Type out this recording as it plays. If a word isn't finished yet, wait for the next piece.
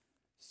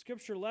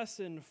Scripture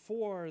lesson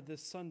for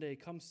this Sunday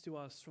comes to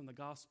us from the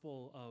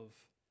Gospel of,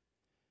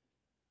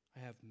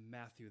 I have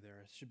Matthew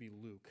there, it should be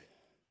Luke.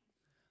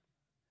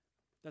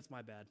 That's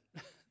my bad.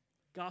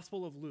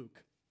 Gospel of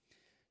Luke,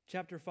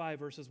 chapter 5,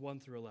 verses 1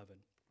 through 11.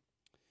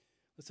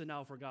 Listen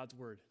now for God's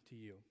word to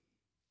you.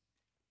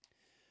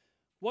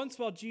 Once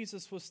while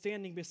Jesus was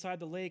standing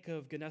beside the lake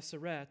of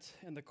Gennesaret,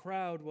 and the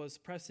crowd was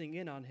pressing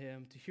in on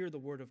him to hear the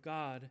word of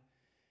God,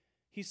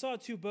 he saw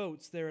two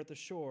boats there at the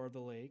shore of the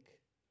lake.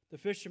 The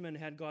fishermen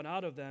had gone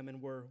out of them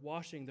and were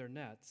washing their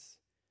nets.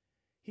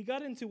 He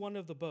got into one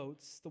of the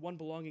boats, the one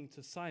belonging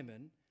to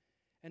Simon,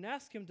 and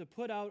asked him to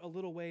put out a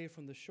little way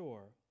from the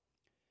shore.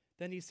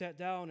 Then he sat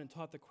down and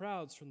taught the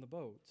crowds from the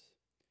boat.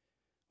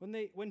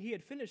 When he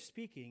had finished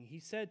speaking, he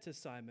said to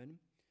Simon,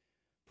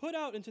 "Put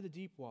out into the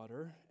deep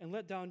water and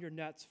let down your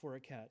nets for a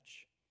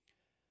catch."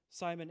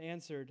 Simon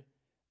answered,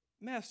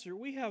 "Master,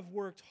 we have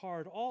worked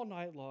hard all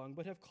night long,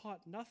 but have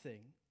caught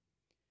nothing.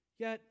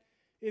 Yet,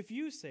 if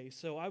you say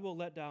so, I will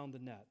let down the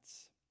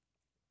nets."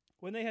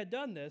 When they had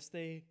done this,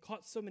 they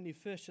caught so many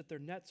fish that their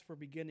nets were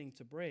beginning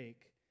to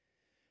break.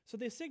 So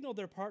they signaled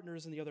their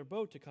partners in the other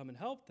boat to come and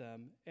help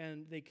them,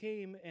 and they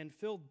came and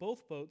filled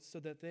both boats so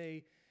that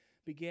they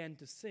began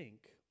to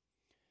sink.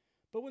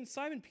 But when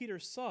Simon Peter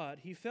saw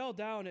it, he fell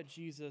down at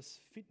Jesus'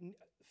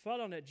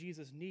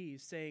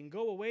 knees, saying,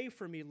 "Go away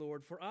from me,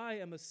 Lord, for I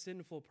am a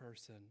sinful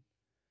person."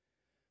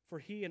 For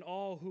he and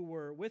all who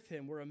were with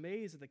him were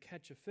amazed at the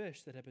catch of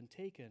fish that had been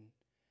taken.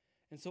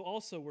 And so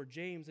also were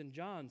James and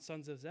John,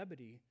 sons of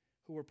Zebedee,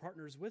 who were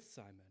partners with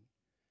Simon.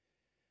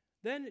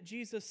 Then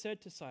Jesus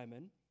said to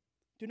Simon,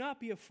 "Do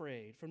not be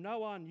afraid. From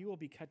now on you will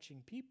be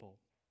catching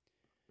people."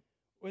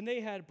 When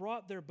they had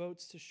brought their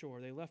boats to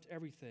shore, they left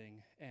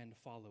everything and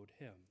followed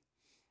him.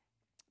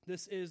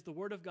 This is the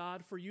word of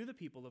God for you, the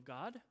people of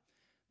God.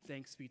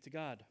 Thanks be to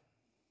God.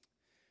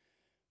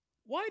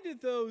 Why did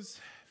those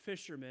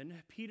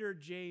fishermen, Peter,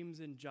 James,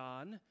 and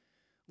John,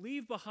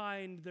 leave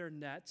behind their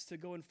nets to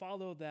go and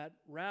follow that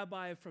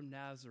rabbi from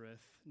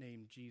Nazareth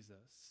named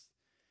Jesus?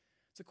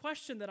 It's a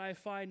question that I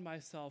find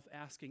myself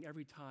asking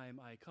every time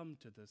I come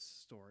to this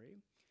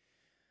story.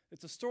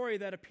 It's a story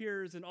that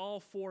appears in all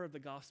four of the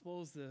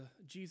Gospels, the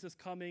Jesus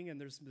coming, and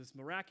there's this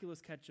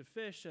miraculous catch of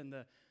fish, and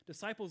the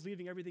disciples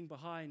leaving everything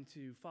behind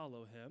to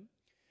follow him.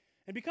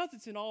 And because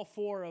it's in all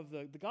four of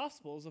the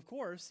Gospels, of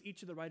course,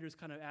 each of the writers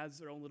kind of adds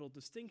their own little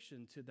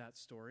distinction to that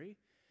story.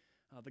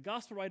 The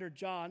Gospel writer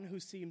John, who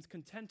seems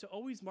content to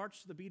always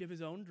march to the beat of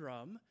his own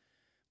drum,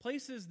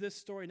 places this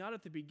story not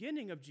at the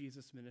beginning of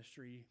Jesus'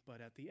 ministry,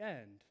 but at the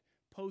end,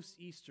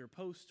 post-Easter,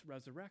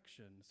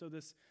 post-resurrection. So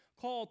this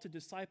call to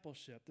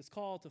discipleship, this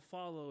call to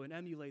follow and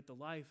emulate the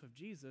life of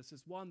Jesus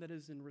is one that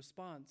is in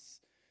response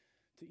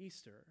to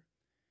Easter.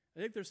 I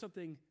think there's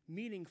something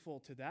meaningful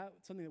to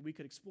that, something that we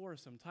could explore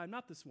sometime.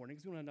 Not this morning,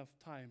 because we don't have enough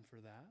time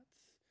for that.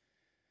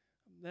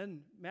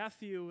 Then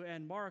Matthew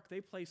and Mark,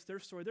 they place their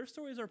story. Their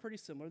stories are pretty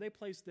similar. They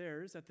place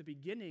theirs at the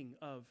beginning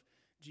of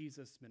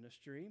Jesus'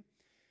 ministry.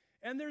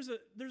 And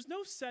there's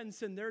no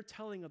sense in their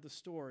telling of the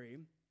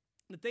story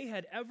that they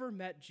had ever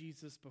met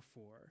Jesus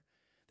before.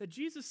 That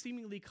Jesus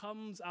seemingly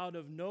comes out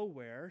of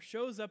nowhere,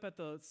 shows up at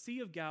the Sea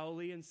of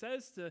Galilee and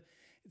has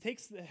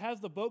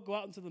the boat go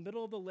out into the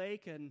middle of the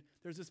lake, and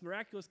there's this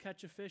miraculous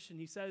catch of fish, and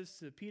he says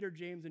to Peter,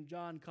 James, and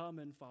John, "Come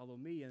and follow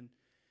me." And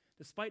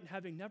despite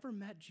having never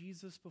met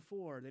Jesus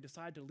before, they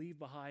decide to leave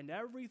behind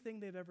everything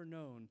they've ever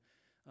known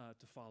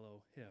to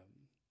follow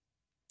him.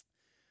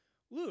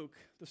 Luke,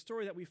 the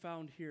story that we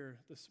found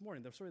here this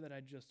morning, the story that I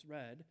just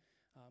read,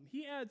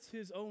 he adds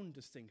his own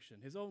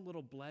distinction, his own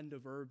little blend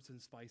of herbs and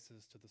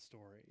spices to the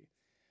story.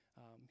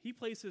 He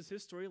places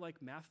his story,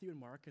 like Matthew and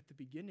Mark, at the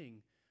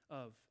beginning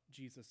of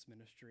Jesus'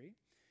 ministry.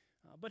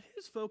 But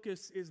his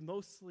focus is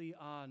mostly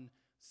on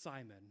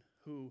Simon,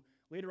 who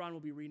later on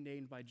will be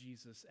renamed by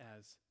Jesus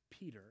as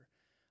Peter.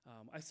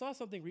 I saw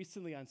something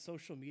recently on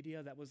social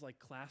media that was like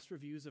class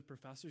reviews of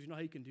professors. You know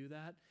how you can do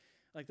that?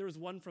 Like there was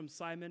one from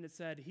Simon. It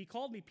said, "He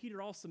called me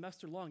Peter all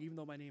semester long, even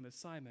though my name is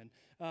Simon."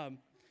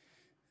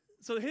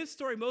 So his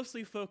story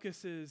mostly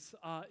focuses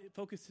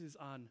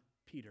on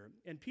Peter.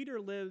 And Peter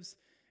lives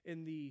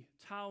in the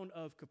town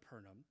of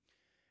Capernaum.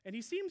 And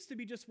he seems to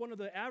be just one of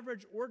the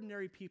average,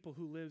 ordinary people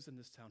who lives in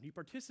this town. He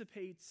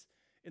participates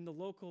in the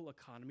local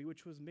economy,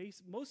 which was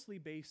mostly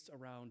based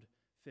around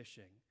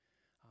fishing.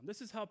 This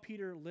is how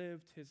Peter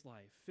lived his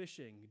life,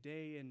 fishing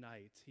day and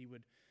night. He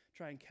would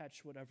try and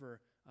catch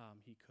whatever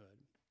he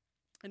could.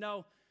 And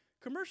now,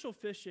 commercial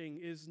fishing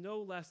is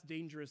no less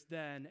dangerous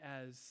then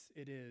as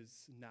it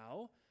is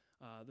now.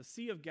 The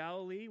Sea of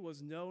Galilee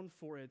was known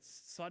for its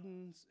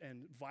sudden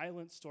and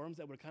violent storms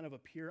that would kind of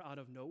appear out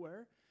of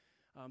nowhere.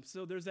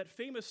 So there's that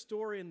famous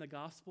story in the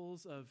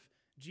Gospels of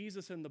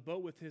Jesus in the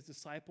boat with his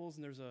disciples,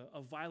 and there's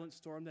a violent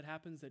storm that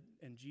happens,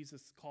 and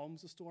Jesus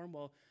calms the storm.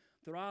 Well,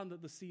 they're on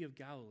the Sea of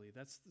Galilee.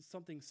 That's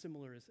something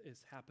similar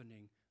is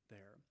happening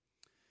there.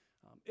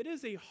 It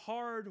is a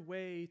hard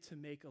way to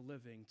make a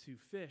living, to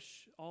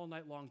fish all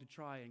night long to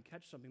try and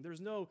catch something. There's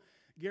no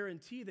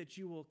guarantee that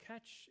you will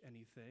catch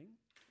anything.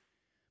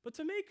 But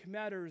to make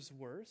matters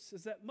worse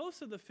is that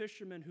most of the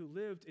fishermen who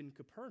lived in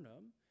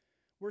Capernaum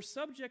were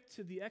subject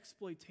to the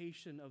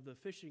exploitation of the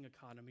fishing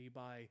economy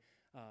by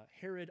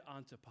Herod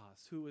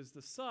Antipas, who was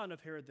the son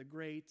of Herod the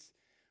Great,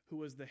 who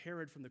was the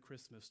Herod from the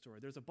Christmas story.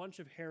 There's a bunch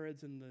of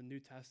Herods in the New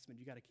Testament.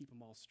 You got to keep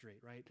them all straight,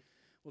 right?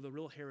 Will the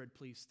real Herod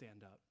please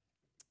stand up?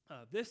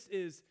 This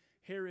is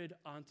Herod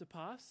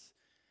Antipas,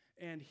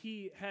 and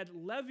he had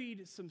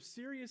levied some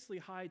seriously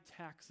high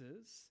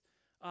taxes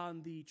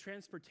on the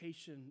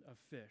transportation of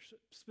fish,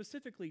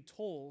 specifically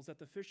tolls that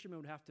the fishermen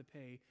would have to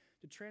pay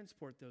to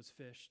transport those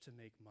fish to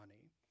make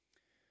money.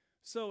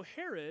 So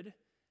Herod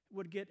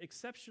would get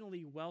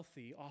exceptionally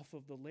wealthy off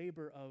of the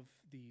labor of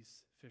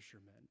these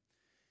fishermen.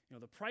 You know,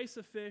 the price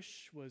of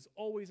fish was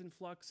always in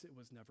flux. It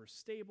was never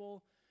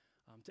stable.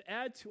 To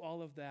add to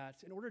all of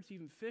that, in order to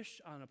even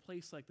fish on a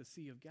place like the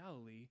Sea of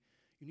Galilee,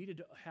 you needed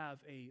to have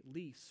a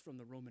lease from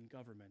the Roman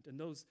government. And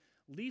those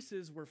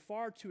leases were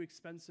far too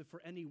expensive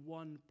for any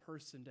one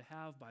person to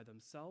have by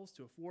themselves,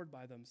 to afford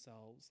by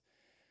themselves.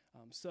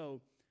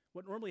 So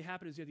what normally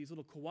happened is you had these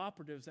little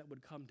cooperatives that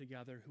would come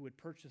together who would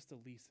purchase the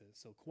leases.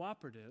 So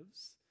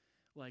cooperatives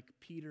like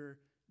Peter,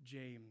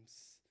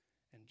 James,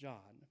 and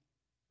John.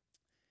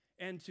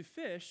 And to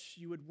fish,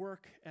 you would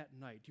work at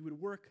night. You would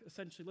work,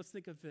 essentially, let's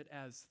think of it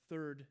as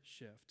third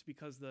shift,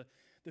 because the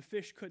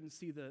fish couldn't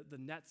see the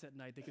nets at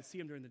night. They could see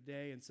them during the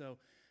day, and so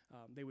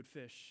they would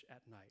fish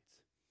at night.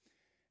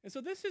 And so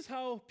this is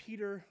how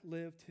Peter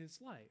lived his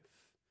life.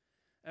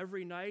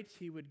 Every night,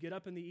 he would get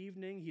up in the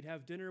evening, he'd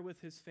have dinner with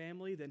his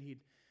family, then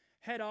he'd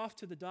head off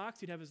to the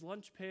docks, he'd have his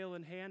lunch pail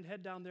in hand,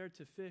 head down there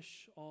to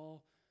fish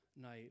all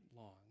night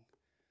long.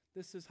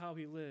 This is how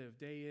he lived,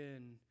 day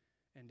in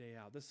and day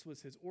out. This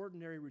was his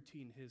ordinary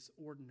routine, his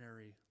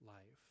ordinary life.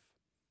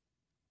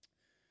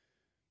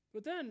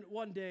 But then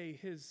one day,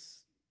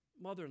 his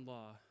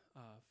mother-in-law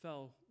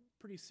fell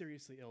pretty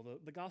seriously ill.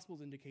 The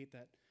Gospels indicate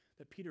that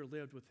Peter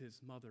lived with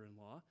his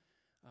mother-in-law.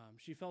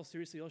 She fell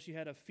seriously ill. She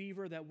had a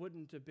fever that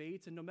wouldn't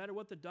abate, and no matter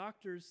what the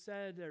doctors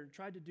said or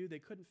tried to do, they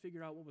couldn't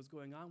figure out what was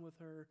going on with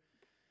her.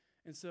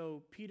 And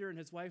so Peter and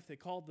his wife, they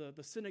called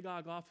the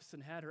synagogue office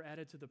and had her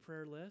added to the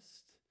prayer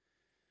list.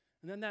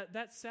 And then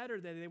that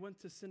Saturday, they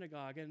went to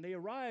synagogue, and they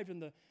arrived,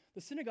 and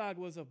the synagogue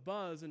was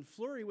abuzz and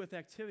flurry with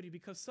activity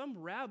because some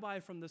rabbi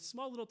from the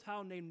small little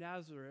town named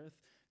Nazareth,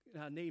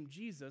 named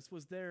Jesus,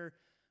 was there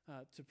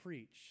to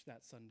preach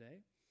that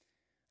Sunday.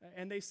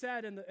 And they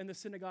sat in the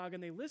synagogue,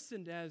 and they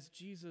listened as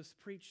Jesus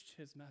preached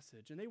his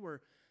message, and they were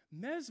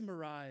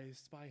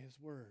mesmerized by his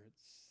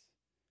words.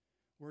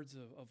 Words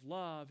of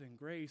love and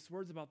grace,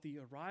 words about the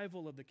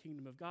arrival of the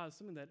kingdom of God,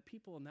 something that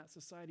people in that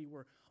society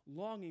were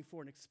longing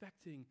for and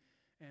expecting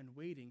and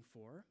waiting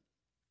for.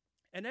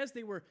 And as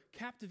they were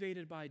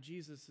captivated by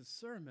Jesus'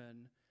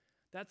 sermon,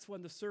 that's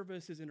when the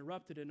service is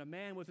interrupted and a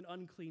man with an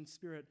unclean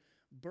spirit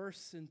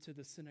bursts into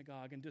the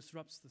synagogue and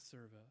disrupts the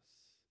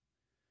service.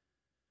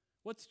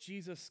 What's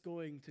Jesus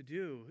going to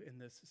do in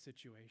this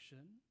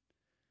situation?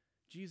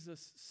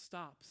 Jesus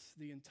stops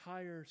the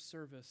entire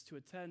service to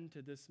attend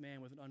to this man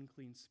with an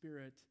unclean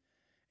spirit,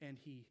 and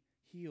he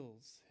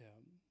heals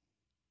him.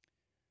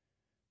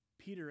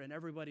 Peter and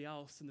everybody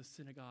else in the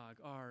synagogue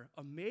are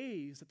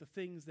amazed at the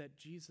things that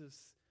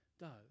Jesus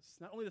does.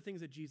 Not only the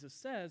things that Jesus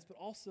says, but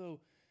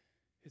also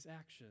his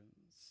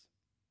actions.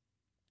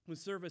 When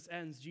service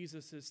ends,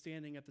 Jesus is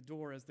standing at the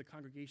door as the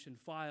congregation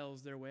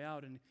files their way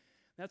out, and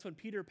that's when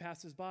Peter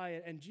passes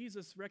by, and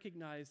Jesus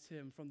recognized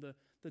him from the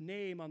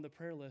name on the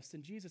prayer list.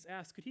 And Jesus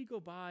asked, could he go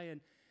by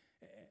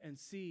and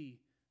see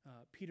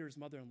Peter's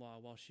mother-in-law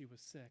while she was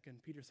sick?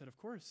 And Peter said, of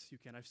course you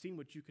can. I've seen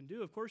what you can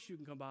do. Of course you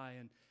can come by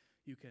and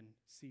you can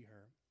see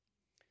her.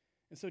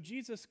 And so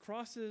Jesus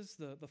crosses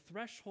the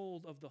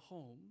threshold of the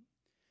home.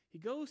 He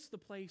goes to the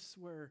place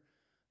where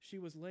she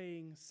was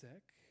laying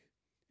sick.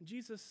 And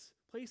Jesus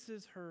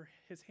places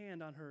his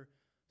hand on her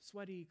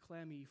sweaty,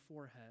 clammy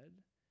forehead.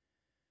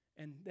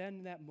 And then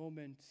in that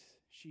moment,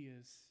 she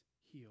is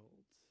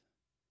healed.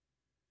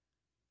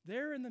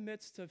 There in the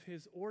midst of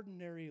his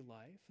ordinary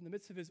life, in the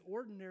midst of his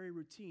ordinary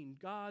routine,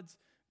 God's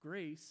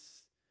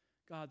grace,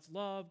 God's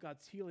love,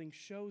 God's healing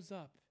shows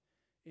up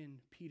in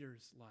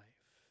Peter's life.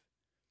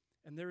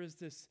 And there is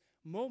this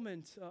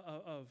moment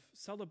of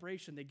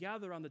celebration. They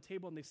gather on the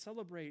table and they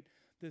celebrate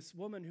this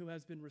woman who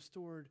has been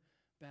restored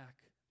back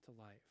to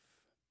life.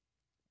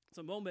 It's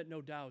a moment,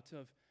 no doubt,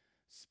 of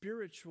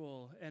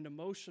spiritual and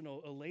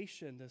emotional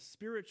elation, the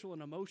spiritual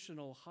and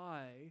emotional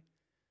high.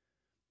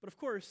 But of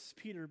course,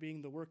 Peter,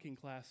 being the working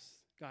class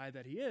guy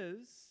that he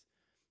is,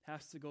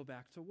 has to go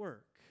back to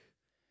work.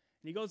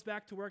 And he goes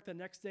back to work the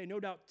next day, no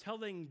doubt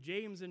telling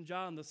James and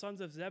John, the sons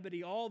of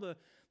Zebedee, all the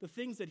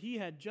things that he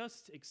had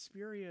just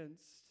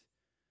experienced.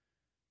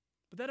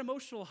 But that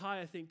emotional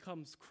high, I think,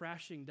 comes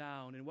crashing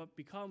down in what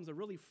becomes a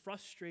really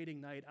frustrating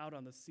night out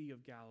on the Sea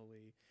of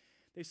Galilee.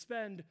 They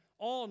spend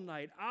all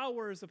night,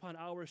 hours upon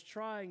hours,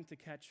 trying to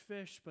catch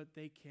fish, but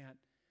they can't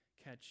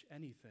catch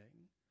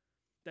anything.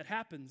 That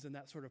happens in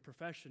that sort of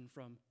profession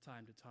from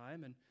time to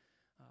time. And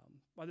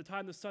by the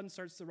time the sun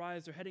starts to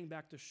rise, they're heading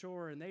back to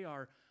shore, and they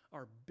are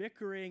are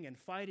bickering and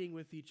fighting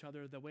with each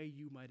other the way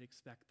you might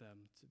expect them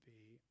to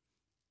be.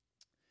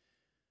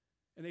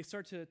 And they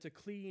start to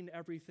clean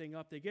everything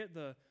up. They get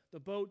the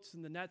boats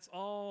and the nets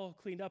all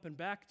cleaned up and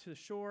back to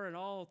shore and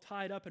all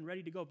tied up and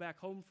ready to go back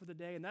home for the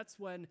day. And that's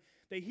when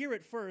they hear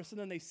it first, and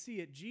then they see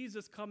it,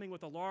 Jesus coming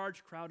with a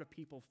large crowd of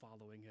people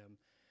following him.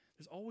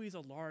 There's always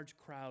a large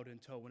crowd in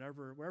tow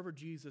wherever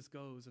Jesus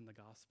goes in the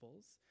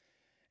Gospels.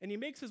 And he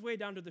makes his way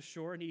down to the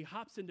shore, and he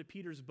hops into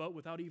Peter's boat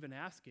without even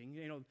asking.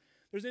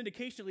 There's an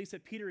indication at least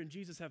that Peter and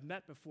Jesus have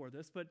met before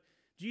this, but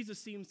Jesus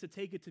seems to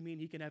take it to mean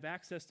he can have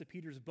access to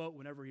Peter's boat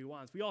whenever he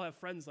wants. We all have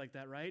friends like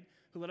that, right?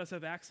 Who let us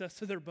have access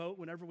to their boat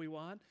whenever we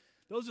want.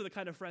 Those are the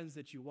kind of friends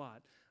that you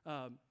want.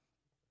 And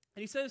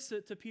he says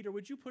to Peter,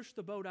 would you push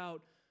the boat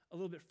out a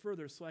little bit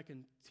further so I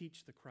can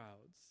teach the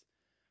crowds?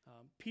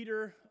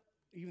 Peter,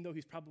 even though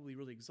he's probably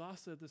really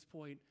exhausted at this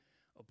point,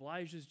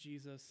 obliges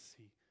Jesus.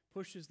 He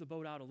pushes the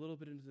boat out a little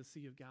bit into the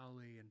Sea of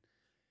Galilee.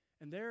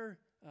 And there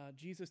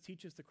Jesus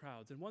teaches the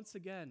crowds. And once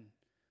again,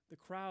 the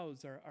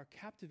crowds are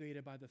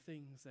captivated by the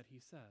things that he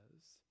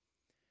says.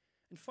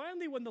 And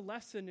finally, when the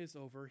lesson is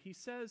over, he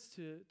says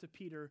to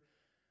Peter,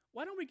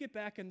 why don't we get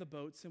back in the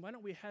boats and why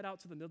don't we head out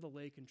to the middle of the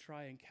lake and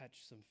try and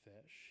catch some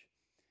fish?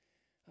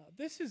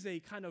 This is a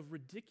kind of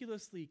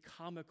ridiculously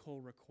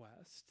comical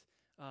request.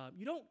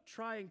 You don't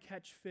try and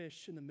catch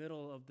fish in the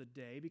middle of the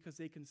day because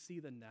they can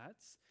see the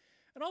nets.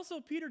 And also,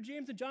 Peter,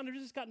 James, and John have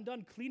just gotten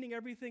done cleaning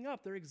everything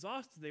up. They're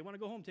exhausted. They want to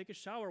go home, take a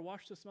shower,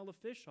 wash the smell of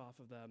fish off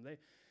of them.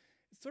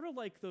 It's sort of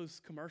like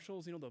those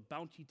commercials, the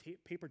Bounty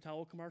paper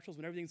towel commercials,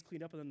 when everything's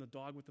cleaned up and then the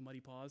dog with the muddy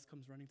paws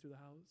comes running through the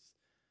house.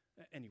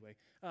 Anyway,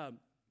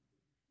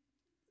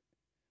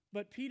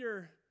 but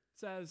Peter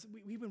says,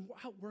 we've been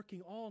out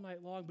working all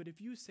night long, but if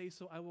you say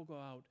so, I will go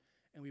out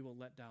and we will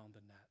let down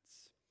the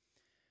nets.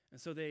 And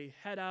so they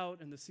head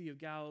out in the Sea of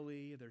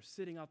Galilee. They're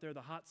sitting out there,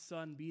 the hot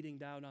sun beating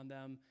down on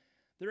them.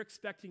 They're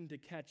expecting to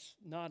catch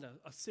not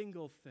a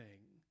single thing.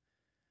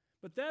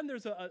 But then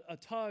there's a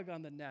tug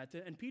on the net,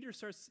 and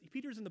Peter's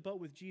in the boat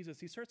with Jesus.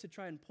 He starts to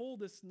try and pull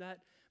this net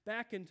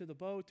back into the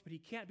boat, but he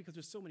can't because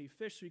there's so many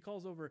fish. So he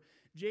calls over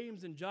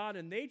James and John,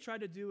 and they try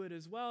to do it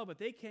as well, but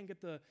they can't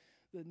get the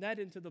net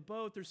into the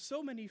boat. There's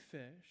so many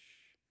fish.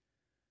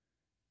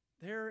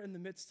 There in the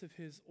midst of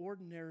his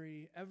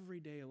ordinary,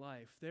 everyday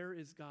life, there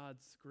is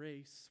God's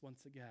grace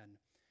once again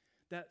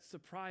that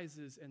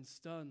surprises and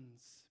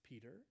stuns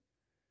Peter.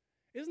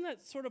 Isn't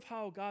that sort of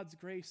how God's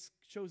grace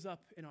shows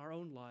up in our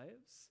own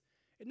lives?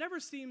 It never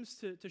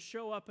seems to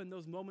show up in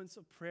those moments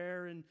of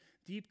prayer and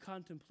deep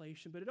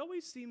contemplation, but it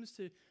always seems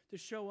to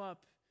show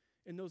up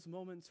in those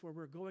moments where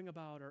we're going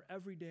about our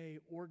everyday,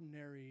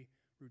 ordinary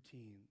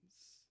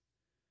routines.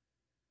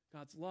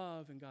 God's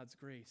love and God's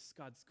grace,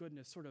 God's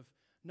goodness sort of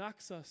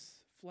knocks us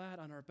flat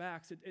on our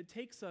backs. It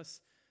takes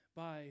us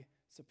by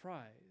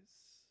surprise.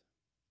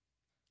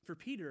 For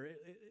Peter,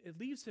 it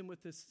leaves him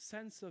with this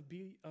sense of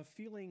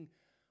feeling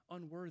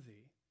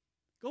unworthy.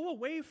 Go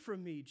away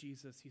from me,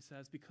 Jesus, he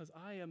says, because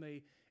I am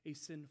a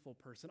sinful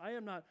person. I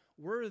am not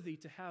worthy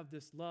to have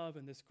this love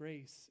and this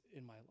grace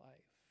in my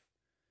life.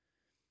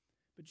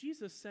 But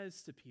Jesus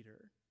says to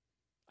Peter,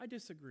 I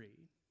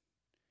disagree.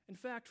 In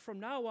fact, from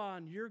now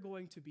on, you're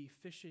going to be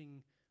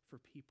fishing for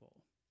people.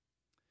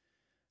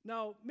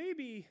 Now,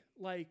 maybe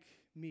like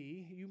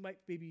me, you might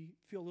maybe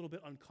feel a little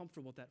bit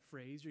uncomfortable with that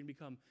phrase. You're going to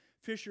become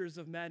fishers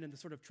of men in the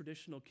sort of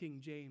traditional King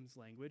James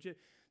language.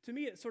 To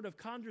me, it sort of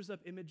conjures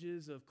up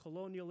images of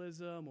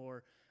colonialism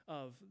or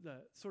of the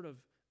sort of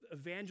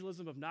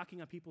evangelism of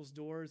knocking on people's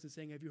doors and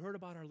saying, have you heard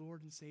about our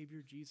Lord and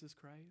Savior, Jesus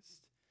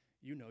Christ?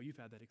 You know, you've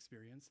had that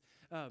experience.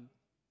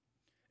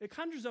 It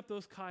conjures up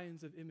those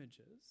kinds of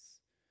images.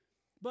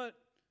 But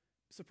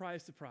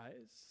surprise,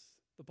 surprise,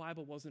 the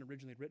Bible wasn't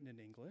originally written in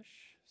English.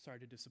 Sorry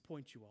to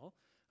disappoint you all.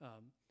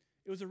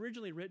 It was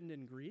originally written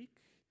in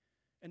Greek.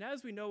 And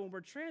as we know, when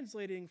we're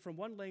translating from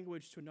one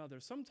language to another,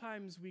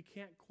 sometimes we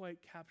can't quite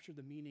capture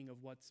the meaning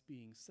of what's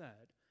being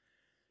said.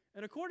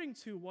 And according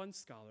to one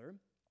scholar,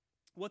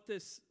 what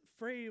this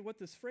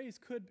phrase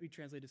could be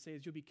translated to say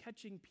is you'll be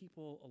catching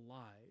people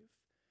alive.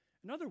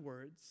 In other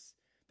words,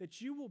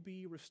 that you will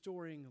be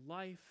restoring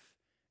life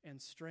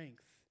and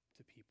strength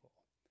to people.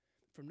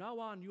 From now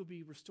on, you'll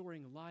be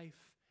restoring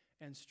life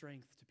and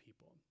strength to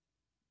people.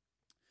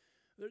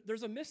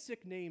 There's a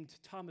mystic named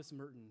Thomas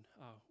Merton.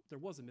 There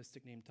was a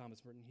mystic named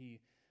Thomas Merton.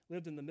 He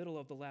lived in the middle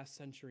of the last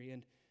century,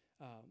 and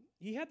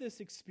he had this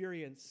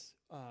experience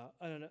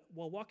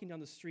while walking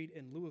down the street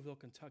in Louisville,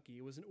 Kentucky.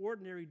 It was an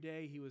ordinary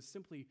day. He was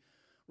simply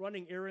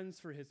running errands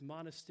for his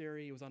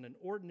monastery. He was on an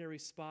ordinary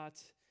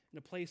spot in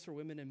a place where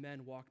women and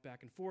men walked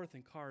back and forth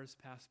and cars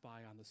passed by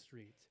on the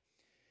street.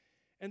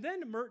 And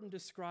then Merton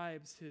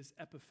describes his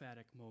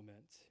epiphatic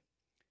moment.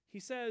 He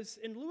says,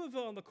 in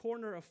Louisville on the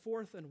corner of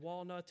 4th and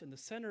Walnut in the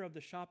center of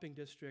the shopping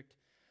district,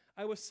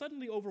 I was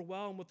suddenly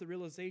overwhelmed with the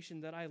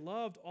realization that I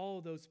loved all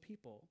of those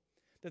people,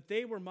 that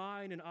they were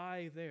mine and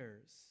I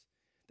theirs,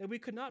 that we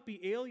could not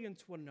be alien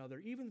to one another,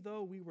 even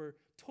though we were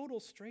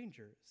total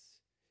strangers.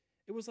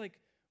 It was like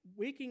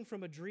waking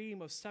from a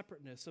dream of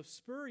separateness, of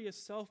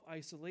spurious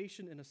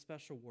self-isolation in a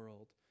special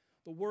world.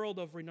 the world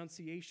of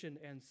renunciation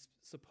and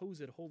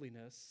supposed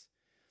holiness.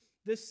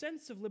 This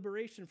sense of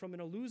liberation from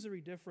an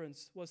illusory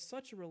difference was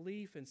such a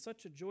relief and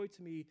such a joy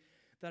to me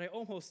that I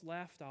almost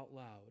laughed out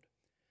loud.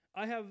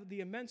 I have the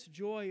immense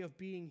joy of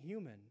being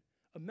human,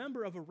 a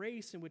member of a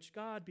race in which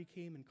God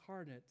became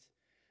incarnate,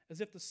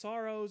 as if the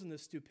sorrows and the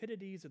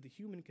stupidities of the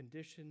human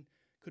condition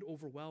could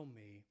overwhelm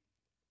me.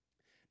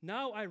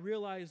 Now I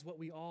realize what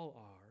we all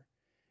are,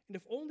 and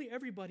if only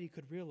everybody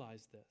could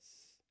realize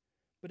this,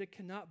 but it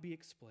cannot be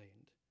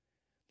explained.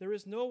 There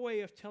is no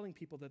way of telling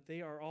people that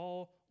they are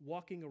all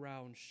walking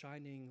around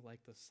shining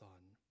like the sun.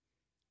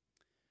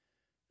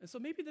 And so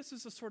maybe this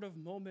is a sort of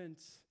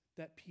moment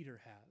that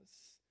Peter has.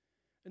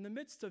 In the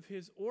midst of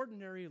his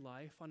ordinary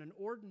life, on an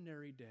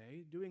ordinary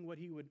day, doing what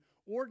he would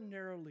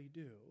ordinarily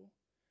do,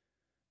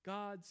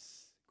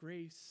 God's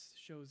grace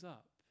shows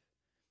up,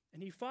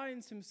 and he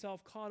finds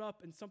himself caught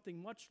up in something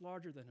much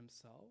larger than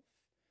himself,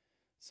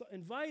 so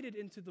invited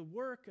into the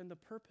work and the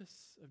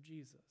purpose of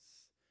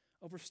Jesus,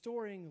 of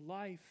restoring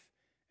life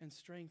and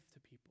strength to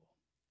people.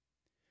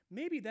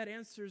 Maybe that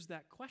answers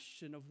that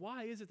question of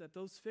why is it that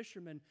those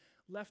fishermen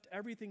left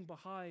everything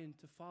behind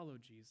to follow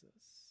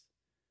Jesus.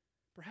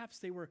 Perhaps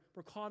they were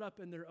caught up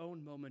in their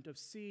own moment of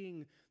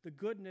seeing the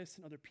goodness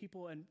in other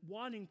people and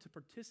wanting to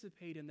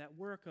participate in that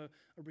work of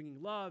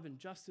bringing love and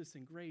justice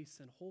and grace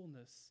and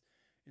wholeness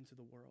into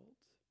the world.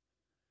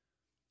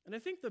 And I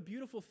think the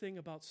beautiful thing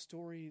about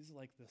stories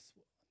like this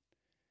one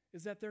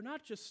is that they're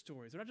not just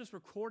stories. They're not just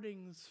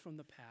recordings from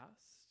the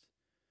past,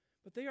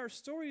 but they are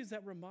stories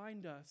that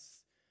remind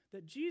us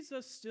that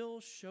Jesus still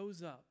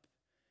shows up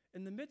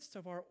in the midst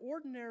of our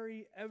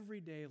ordinary,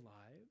 everyday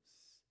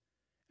lives,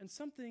 and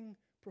something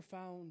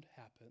profound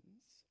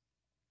happens,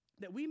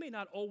 that we may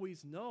not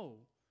always know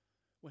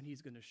when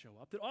he's going to show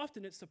up, that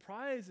often it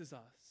surprises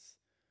us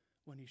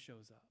when he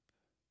shows up.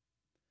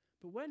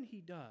 But when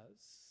he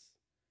does,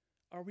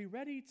 are we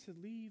ready to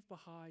leave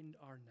behind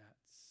our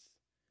nets,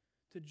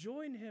 to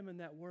join him in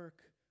that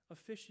work of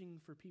fishing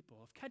for people,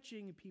 of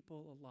catching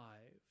people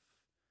alive,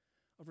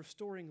 of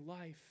restoring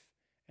life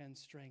and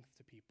strength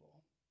to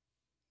people?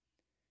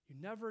 You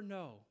never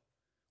know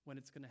when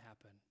it's going to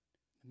happen,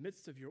 in the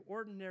midst of your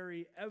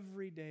ordinary,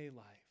 everyday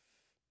life.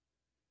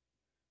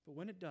 But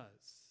when it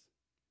does,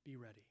 be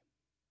ready.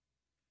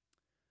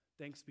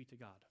 Thanks be to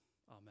God.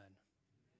 Amen.